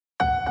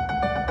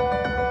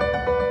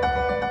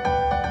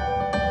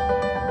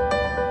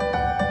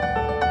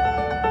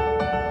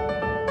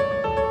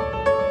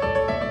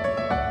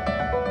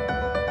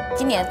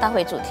今年的大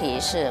会主题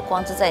是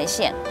光之再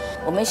现，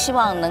我们希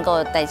望能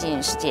够带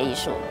进世界艺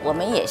术，我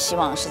们也希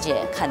望世界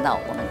看到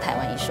我们台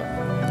湾艺术。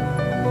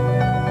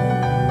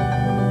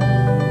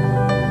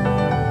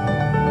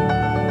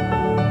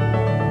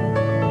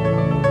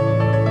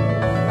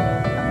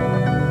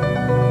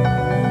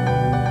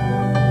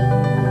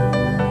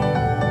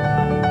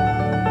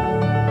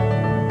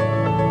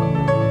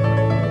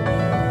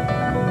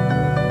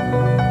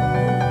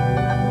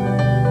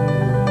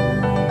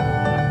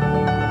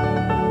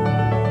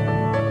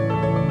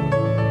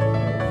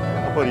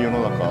 やっぱり世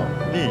の中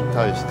に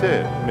対し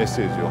てメッ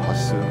セージを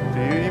発するって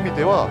いう意味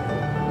では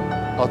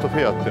アートフ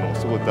ェアっていうのも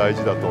すごい大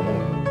事だと思う。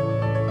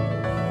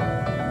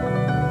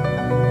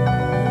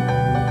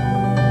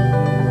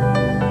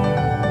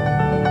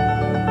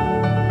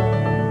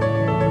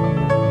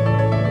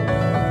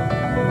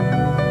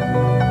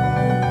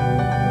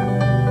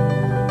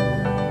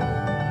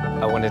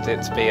I wanted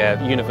it to be a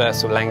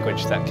universal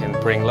language that can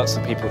bring lots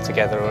of people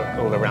together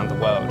all around the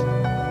world.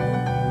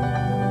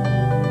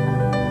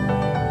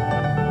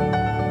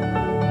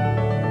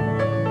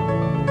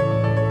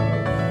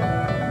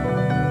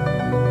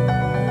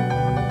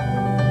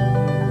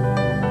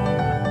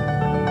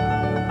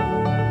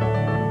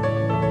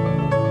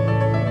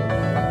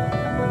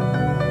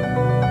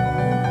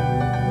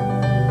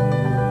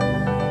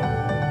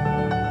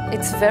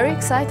 It's very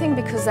exciting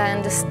because I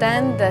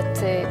understand that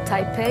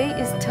Taipei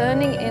is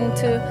turning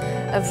into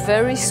a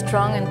very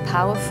strong and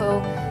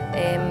powerful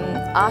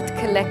art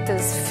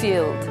collectors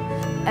field,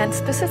 and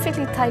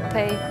specifically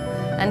Taipei,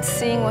 and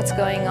seeing what's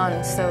going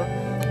on. So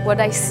what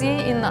I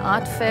see in the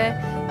art fair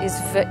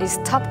is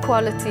top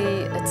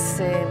quality. It's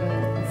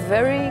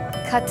very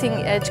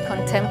cutting-edge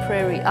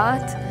contemporary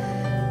art,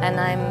 and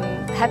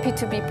I'm happy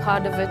to be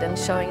part of it and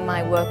showing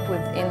my work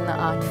within the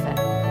art fair.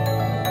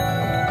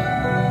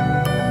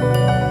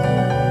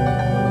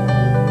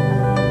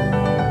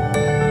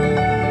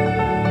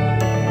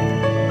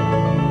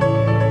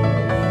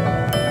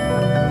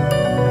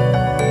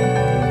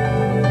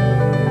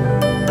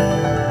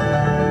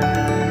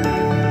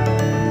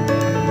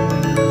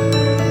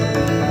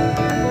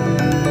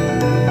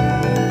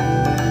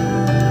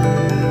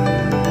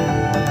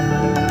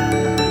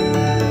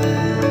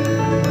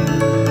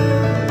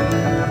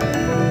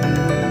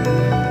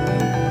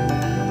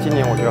 今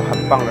年我觉得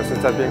很棒的是，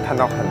在这边看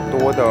到很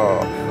多的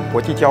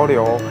国际交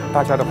流，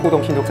大家的互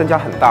动性都增加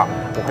很大。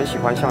我很喜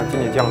欢像今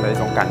年这样的一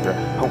种感觉，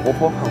很活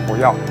泼、很活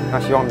跃。那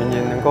希望明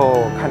年能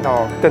够看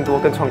到更多、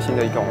更创新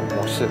的一种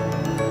模式。